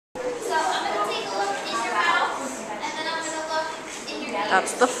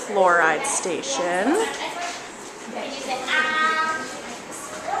That's the fluoride station.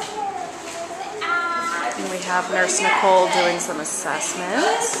 And we have Nurse Nicole doing some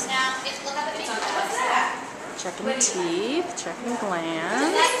assessments. Checking teeth, checking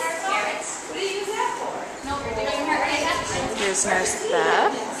glands. Here's Nurse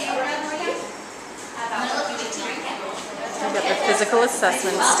Beth. We've got the physical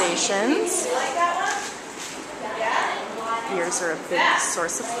assessment stations. Ears are a big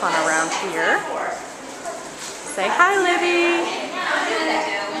source of fun around here. Say hi, Libby.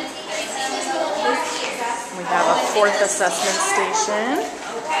 We have a fourth assessment station.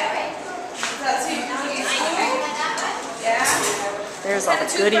 There's all the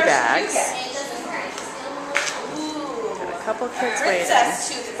goodie bags. Got a couple kids waiting.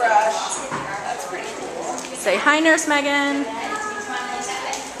 Say hi, Nurse Megan.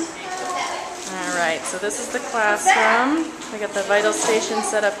 Alright, so this is the classroom. We got the vital station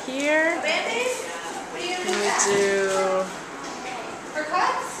set up here. And we do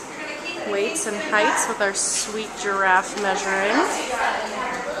weights and heights with our sweet giraffe measuring.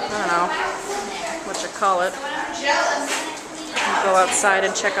 I don't know what you call it. We'll go outside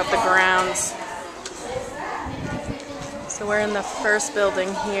and check out the grounds. So we're in the first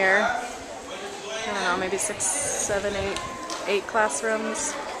building here. I don't know, maybe 6, 7, 8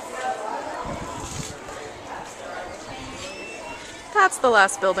 classrooms. That's the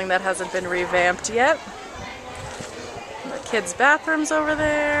last building that hasn't been revamped yet. The kids' bathrooms over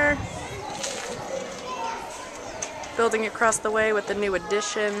there. Building across the way with the new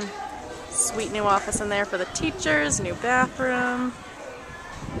addition. Sweet new office in there for the teachers, new bathroom.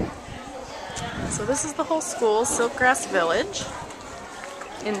 So this is the whole school, Silkgrass Village.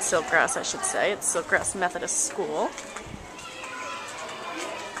 In Silkgrass, I should say. It's Silkgrass Methodist School.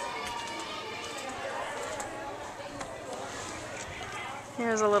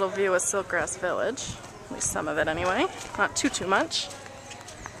 Here's a little view of Silkgrass Village. At least some of it anyway. Not too much.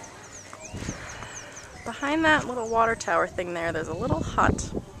 Behind that little water tower thing there's a little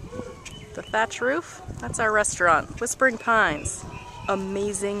hut. The thatch roof, that's our restaurant, Whispering Pines.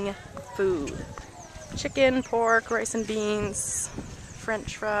 Amazing food. Chicken, pork, rice and beans,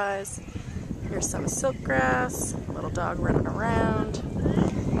 French fries. Here's some Silkgrass, little dog running around.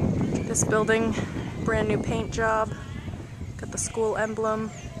 This building, brand new paint job. Got the school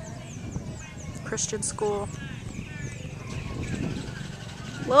emblem, Christian school.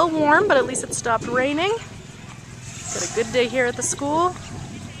 A little warm, but at least it stopped raining. Got a good day here at the school.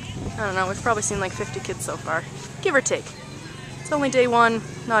 I don't know, we've probably seen like 50 kids so far, give or take. It's only day one,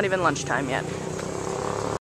 not even lunchtime yet.